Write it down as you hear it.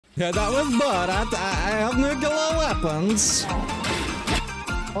Yeah, that was Borat. I have nuclear weapons.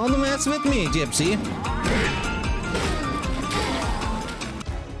 Don't mess with me, Gypsy.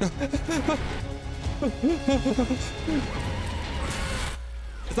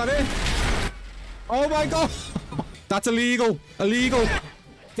 Is that it? Oh my god! That's illegal. Illegal.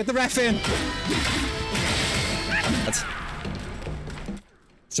 Get the ref in.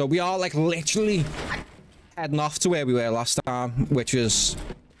 So we are like literally heading off to where we were last time, which is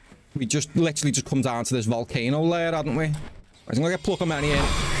we just literally just come down to this volcano layer, hadn't we? I'm gonna get Pluck Many in.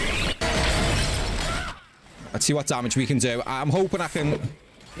 Let's see what damage we can do. I'm hoping I can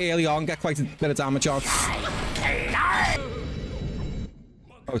early on get quite a bit of damage on.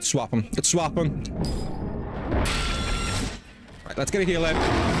 Oh, it's swapping. It's swapping. Right, let's get a heal in. I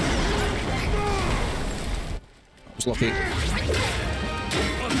was lucky.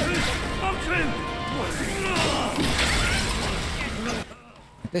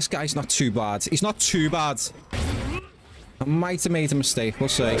 This guy's not too bad. He's not too bad. I might have made a mistake. We'll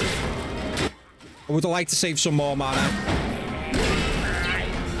see. I would like to save some more mana.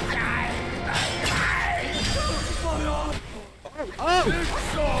 Oh!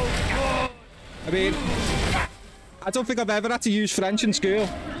 I mean, I don't think I've ever had to use French in school.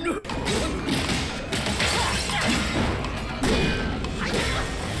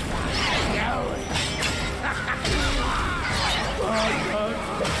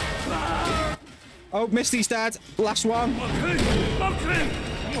 Oh, Misty's dead. Last one.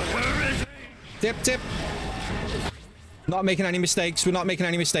 Tip, tip. Not making any mistakes. We're not making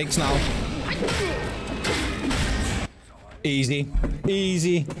any mistakes now. Easy.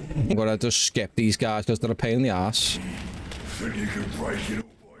 Easy. I'm gonna just skip these guys because they're a pain in the ass.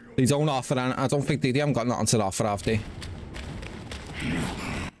 They don't offer, and I don't think they haven't got nothing to offer, have they?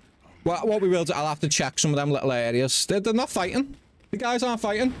 Well, what we will do, I'll have to check some of them little areas. They're not fighting. The guys aren't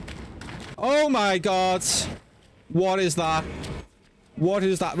fighting. Oh my god. What is that? What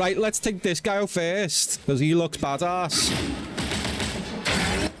is that? Right, let's take this guy out first, because he looks badass.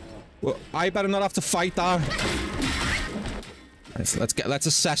 Well, I better not have to fight that. Let's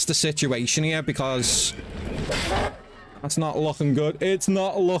assess the situation here, because that's not looking good. It's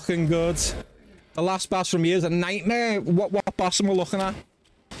not looking good. The last boss from here is a nightmare. What boss am I looking at?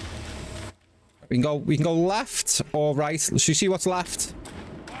 We can go left or right. Let's see what's left.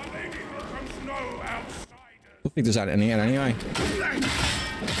 I don't think there's anything here anyway.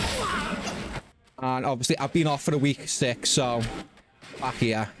 And obviously I've been off for a week sick, so back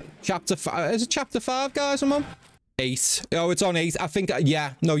here. Chapter 5. Is it chapter 5, guys? I'm on 8. Oh, it's on 8. I think,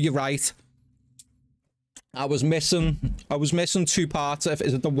 yeah, no, you're right. I was missing 2 parts.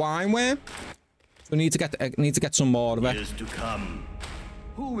 Is it the wine worm? We need to get some more of it. Years to come.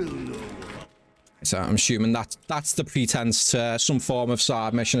 Who will know? So I'm assuming that's the pretense to some form of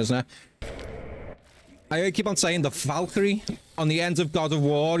side mission, isn't it? I keep on saying the Valkyrie on the end of God of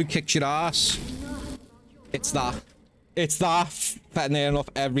War who kicked your ass. It's that. It's that. Near enough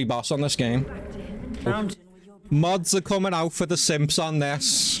every boss on this game. Mods are coming out for the simps on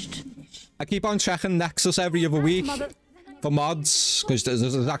this. I keep on checking Nexus every other week for mods, because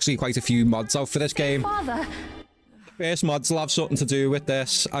there's actually quite a few mods out for this game. First mods will have something to do with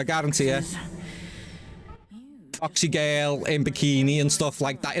this, I guarantee it. Foxy girl in bikini and stuff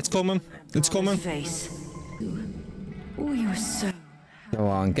like that. It's coming. It's coming. Oh, you're so... Go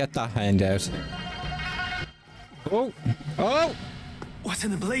on, get that hand out. Oh! Oh! What's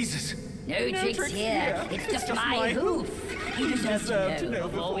in the blazes? No tricks here. It's just my hoof. You deserve to know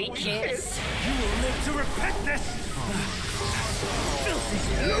before we kiss. You will live to repent this! Filthy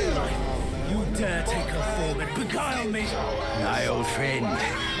lowlife! You dare take her form and beguile me! My old friend,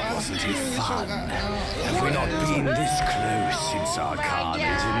 wasn't it fun? Have we not been this close since our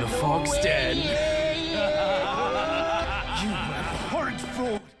carnage in the fog's den? You abhorrent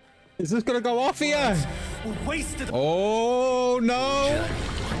fraud! Is this gonna go off here? Wasted. Oh no!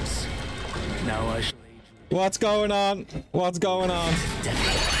 Now I shall. What's going on? What's going on?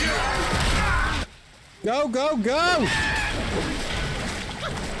 Go, go, go!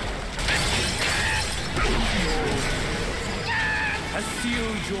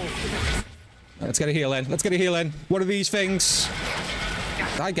 Let's get a heal in. Let's get a heal in. What are these things?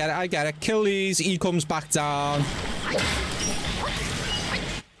 I get it. I get it. Kill these. He comes back down.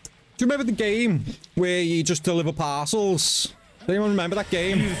 Do you remember the game where you just deliver parcels? Does anyone remember that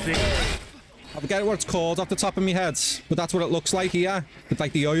game? I forget what it's called off the top of my head, but that's what it looks like here, with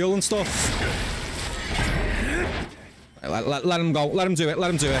like the oil and stuff. Let him go. Let him do it.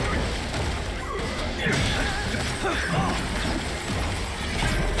 Let him do it.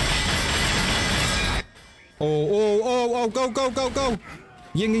 Oh, oh, oh, oh, go, go, go, go.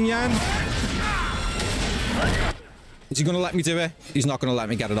 Yin and yang. Is he gonna let me do it? He's not gonna let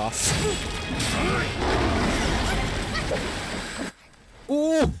me get it off.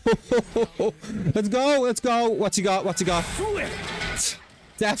 Ooh! Let's go, let's go. What's he got? What's he got?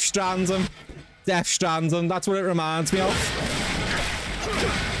 Death strands him. Death strands him. That's what it reminds me of.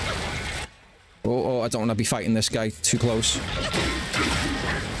 Oh, I don't want to be fighting this guy too close.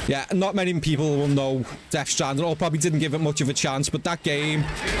 Yeah, not many people will know Death Stranding, or probably didn't give it much of a chance, but that game,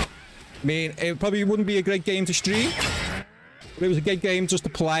 I mean, it probably wouldn't be a great game to stream, but it was a good game just to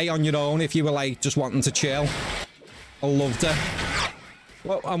play on your own if you were, like, just wanting to chill. I loved it.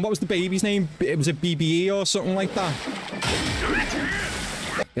 Well, and what was the baby's name? It was a BBE or something like that.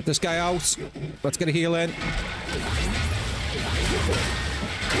 Get this guy out. Let's get a heal in.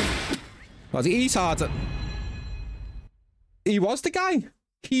 Oh, he's hard. He was the guy.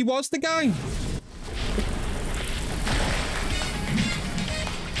 He was the guy.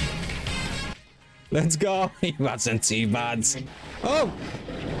 Let's go. He wasn't too bad. Oh!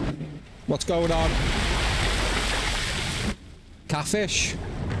 What's going on? Catfish.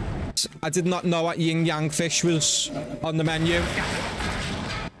 I did not know what yin yang fish was on the menu.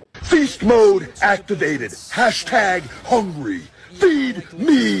 Feast mode activated. Hashtag hungry.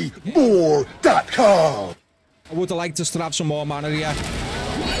 FeedMeMore.com. I would have liked us to have some more mana here.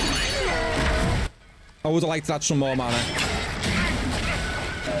 I would have liked to have some more mana.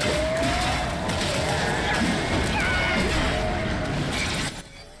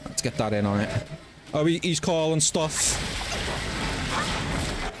 Let's get that in on it. Oh, he's calling stuff.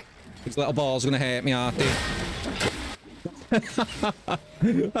 These little balls are gonna hurt me, aren't they?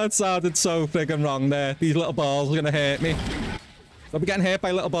 That sounded so friggin' wrong there. These little balls are gonna hurt me. I'll be getting hurt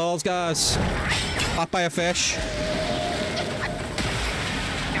by little balls, guys. Not by a fish.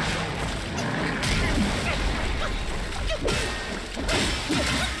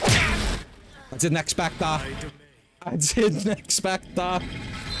 I didn't expect that. I didn't expect that.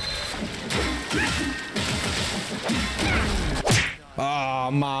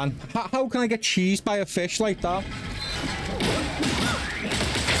 Oh, man. How can I get cheesed by a fish like that?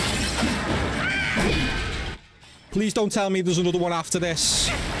 Please don't tell me there's another one after this.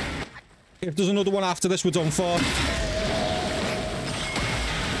 If there's another one after this, we're done for.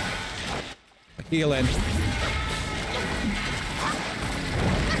 Heal in.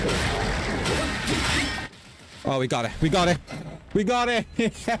 Oh, we got it. We got it. We got it.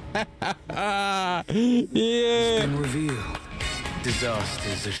 Yeah. It's been revealed.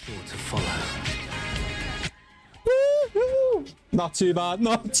 Disasters are sure to follow. Not too bad.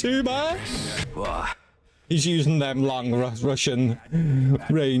 Not too bad. What? He's using them long Russian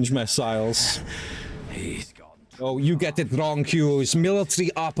range missiles. He's gone. Oh, you get it wrong, Hughes. Military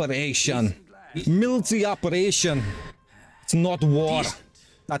operation. Military operation. It's not war.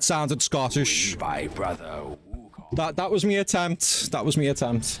 That sounded Scottish. My brother WUKONG. That was me attempt. That was me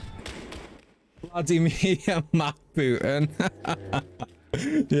attempt. Vladimir Putin.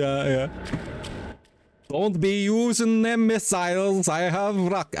 Yeah. Don't be using them missiles. I have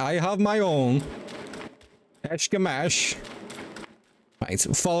my own. Eshkamash. Right,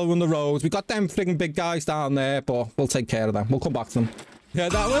 following the road. We got them friggin' big guys down there, but we'll take care of them. We'll come back to them. Yeah,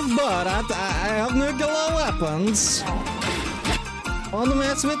 that was Borat. I have nuclear weapons. Don't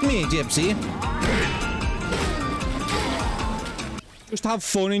mess with me, Gypsy. Just have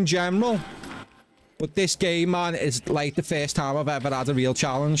fun in general. But this game, man, is like the first time I've ever had a real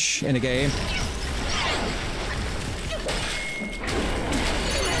challenge in a game.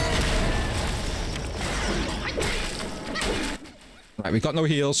 Right, we've got no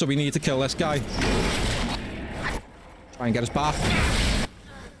heals, so we need to kill this guy. Try and get us back.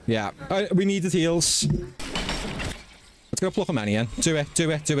 Yeah, we needed heals. Let's go pluck him in. Do it.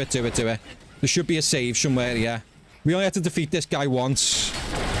 There should be a save somewhere, yeah. We only had to defeat this guy once.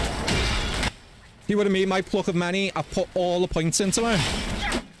 See what I mean? My pluck of many, I put all the points into it.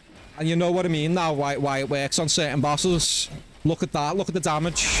 And you know what I mean now, why it works on certain bosses. Look at that, look at the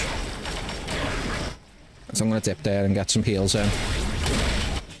damage. So I'm gonna dip there and get some heals in.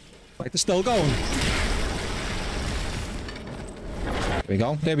 Like, they're still going.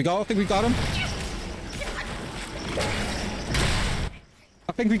 There we go. I think we got him.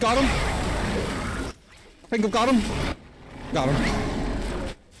 I think I've got him. Got him.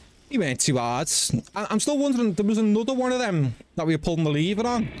 He went too hard. I'm still wondering, there was another one of them that we were pulling the lever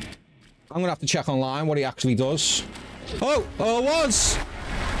on. I'm gonna have to check online what he actually does. Oh, it was!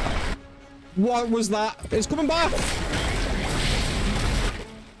 What was that? It's coming back!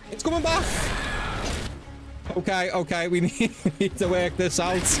 It's coming back! Okay, we need to work this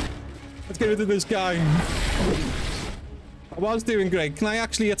out. Let's get rid of this guy. I was doing great. Can I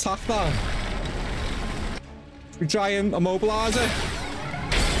actually attack that? Should we try and immobilize it?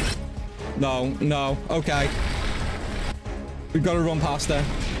 No, no. Okay. We've got to run past her.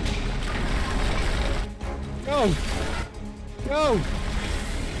 Go! Go!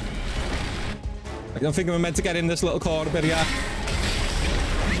 I don't think I'm meant to get in this little corner bit yet.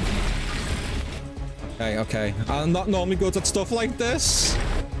 Okay, okay. I'm not normally good at stuff like this.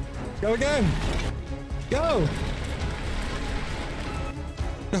 Go again. Go!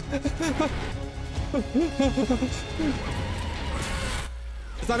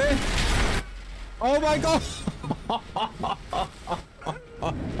 Is that it? Oh my god!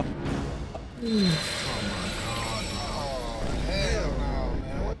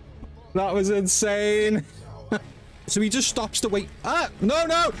 That was insane. So he just stops to wait. Ah! No,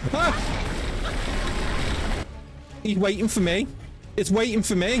 no! Ah! He's waiting for me. It's waiting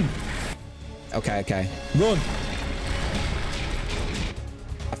for me. Okay, okay. Run.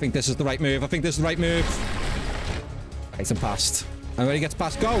 I think this is the right move. I think this is the right move. Right, I'm past. And when he gets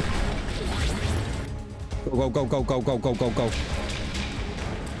past, go. Go, go, go, go, go, go, go, go.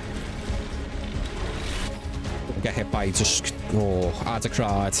 Get hit by just... Oh, I'd have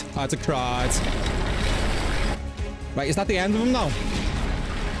cried. I'd have cried. Right, is that the end of him now?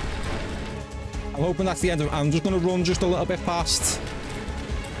 I'm hoping that's the end of him. I'm just going to run just a little bit past.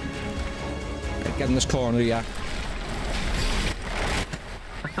 Right, get in this corner here.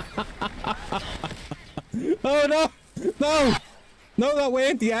 Oh, no! No! No, that way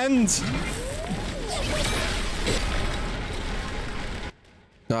at the end!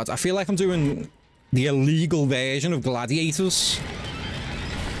 God, I feel like I'm doing the illegal version of Gladiators.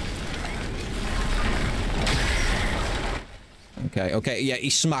 Okay, okay, yeah, he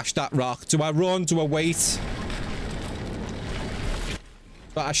smashed that rock. Do I run? Do I wait?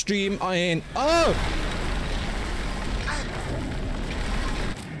 But I stream in. Oh!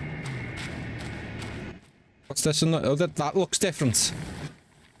 What's this? Oh, that looks different.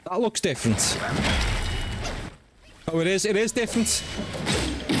 That looks different. Oh, it is different.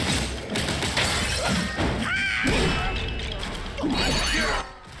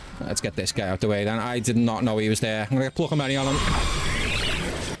 Let's get this guy out the way then. I did not know he was there. I'm gonna get pluck a many on him.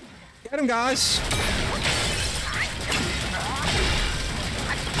 Get him, guys.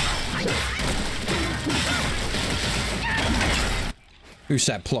 Who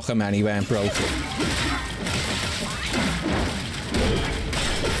said pluck him anyway and broke it?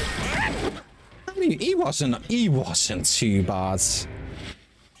 I mean, he wasn't too bad.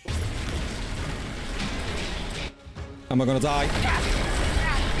 Am I gonna die?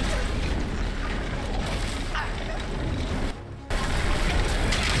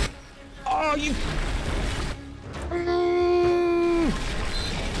 Oh, you...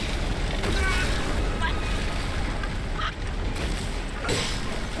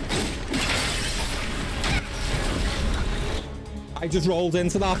 I just rolled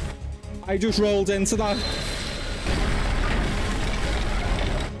into that. I just rolled into that.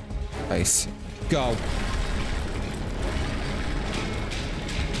 Nice. Go.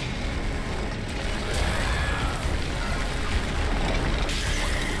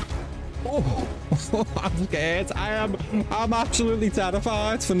 Oh, I'm scared. I'm absolutely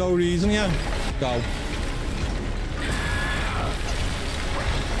terrified for no reason, yeah. Go.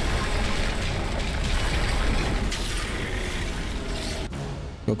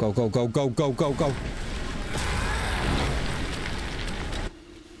 Go, go, go, go, go, go, go, go.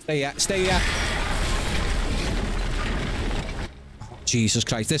 Stay here, stay here. Oh, Jesus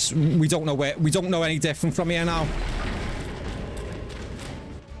Christ, this, we don't know any different from here now.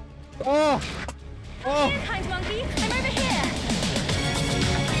 Oh! Oh! Here, kind monkey. I'm over here.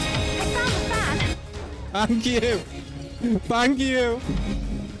 I found the fan. Thank you. Thank you.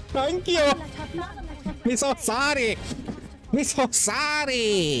 Thank you. I'm so sorry. I'm so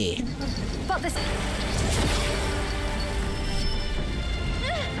sorry. But this...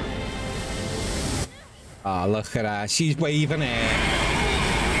 Oh, look at her. She's waving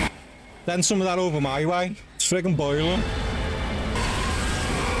it. Send some of that over my way. It's friggin' boiling.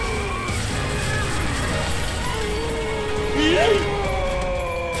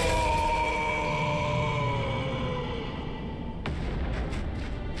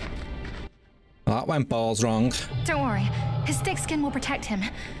 That went balls wrong. Don't worry. His thick skin will protect him.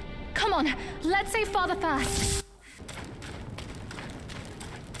 Come on, let's save Father first.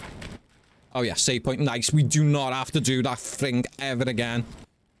 Oh yeah, save point. Nice. We do not have to do that thing ever again.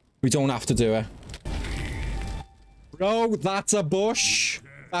 We don't have to do it. Bro, that's a Bush.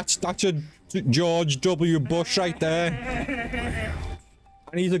 That's a George W. Bush right there.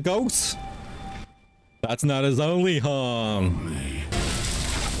 And he's a goat. That's not his only harm.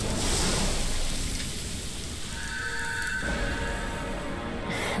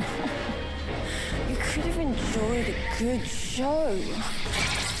 You could have enjoyed a good show.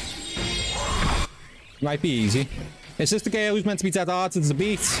 Might be easy. Is this the girl who's meant to be dead hard as a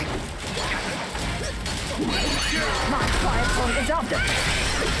beat? My fire point is after.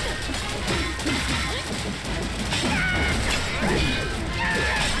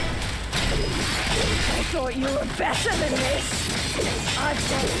 I thought you were better than this. I've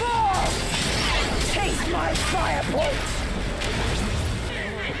got more. Taste my fire point.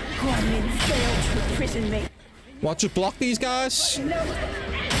 Guanyin failed to imprison me. What, just block these guys?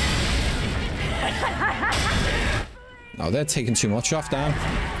 No, they're taking too much off, damn.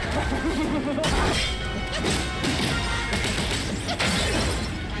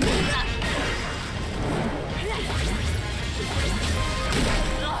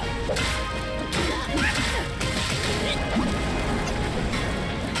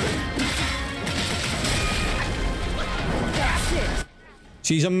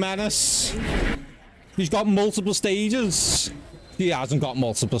 She's a menace. She's got multiple stages. She hasn't got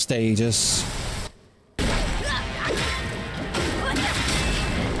multiple stages.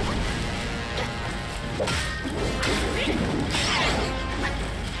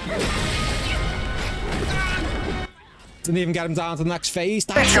 Didn't even get him down to the next phase.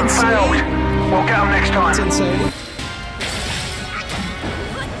 That's Mission insane. failed. We'll get him next time. That's insane.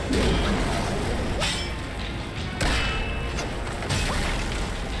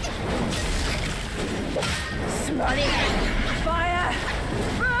 Run him! Fire!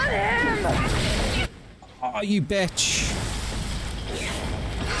 Run him! Oh, you bitch.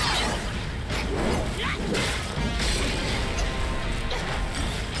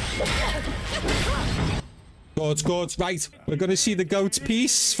 Good, good. Right. We're going to see the goat's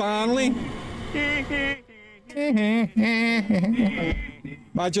piece, finally.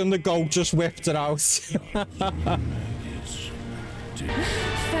 Imagine the goat just whipped it out.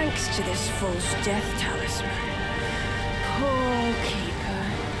 Thanks to this false death talisman. Poor keeper.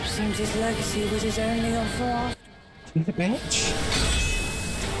 Seems his legacy was his only offer. The bitch.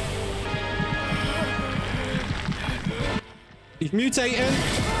 He's mutating.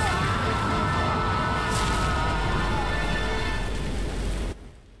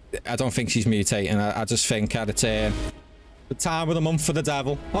 I don't think she's mutating. I just think at the time of the month for the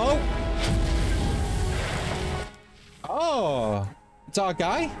devil. Oh! Oh! It's our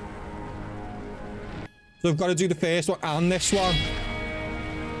guy. So we've got to do the first one and this one.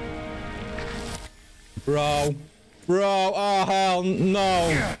 Bro. Bro. Oh, hell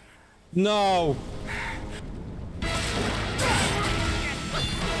no. No.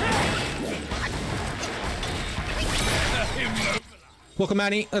 Look at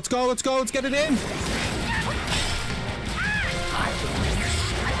Manny. Let's go, let's go, let's get it in.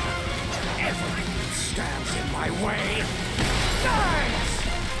 Everything stands in my way. Go!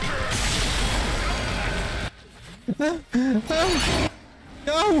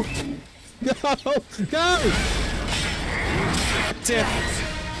 Go! Go! Tip.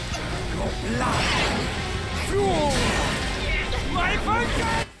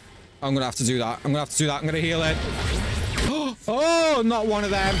 I'm gonna have to do that. I'm gonna have to do that. I'm gonna heal it. Oh, not one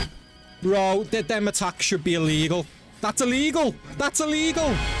of them. Bro, them attacks should be illegal. That's illegal. That's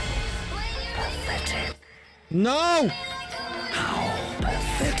illegal. Pathetic. No. How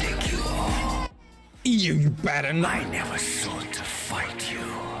pathetic you are. You better not. I never sought to fight you.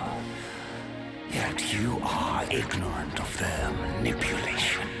 Yet you are ignorant of their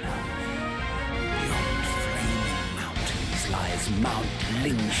manipulation. Beyond flaming mountains lies Mount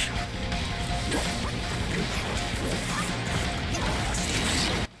Lynch.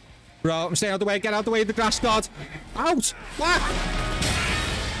 Bro, I'm staying out of the way. Get out of the way of the grass god. Out! Back!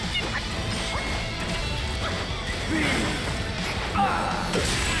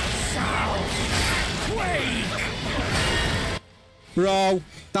 Bro,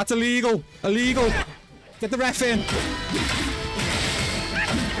 that's illegal. Illegal. Get the ref in.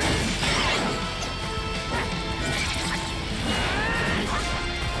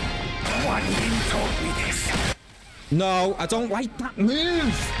 Guanyin taught me this. No, I don't like that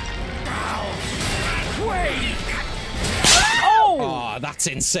move. Oh, that's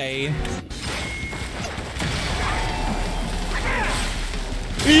insane.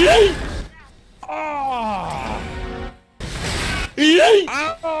 Oh,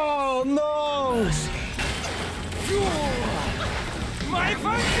 oh no. My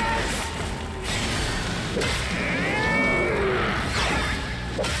vengeance!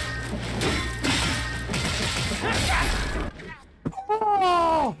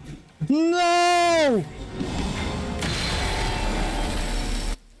 Oh, no.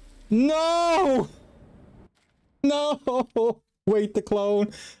 No! No! Wait, the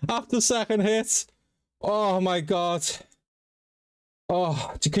clone. After second hit. Oh my god.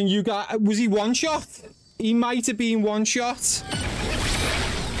 Oh, can you guys... Was he one shot? He might have been one shot.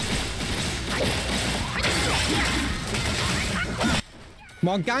 Come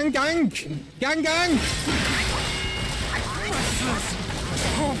on, gang, gang! Gang, gang!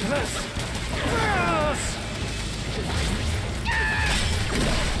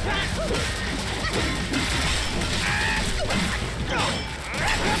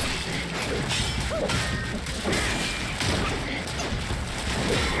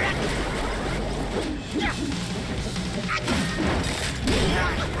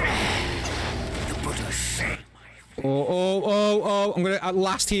 Oh, I'm gonna at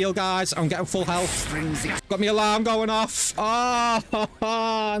last heal, guys. I'm getting full health. Got my alarm going off.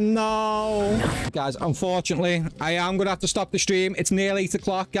 Oh, no. Guys, unfortunately, I am gonna have to stop the stream. It's nearly 8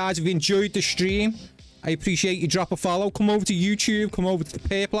 o'clock, guys. If you enjoyed the stream, I appreciate you. Drop a follow. Come over to YouTube. Come over to the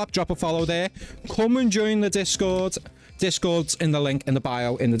PayPal app. Drop a follow there. Come and join the Discord. Discord's in the link in the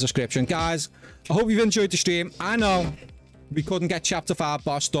bio in the description. Guys, I hope you've enjoyed the stream. I know we couldn't get Chapter 5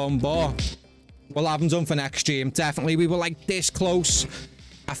 boss done, but we'll have them done for next stream. Definitely. We were like this close.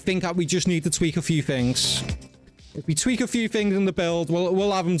 I think that we just need to tweak a few things. If we tweak a few things in the build,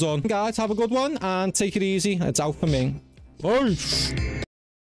 we'll have them done. Guys, have a good one and take it easy. It's out for me. Peace.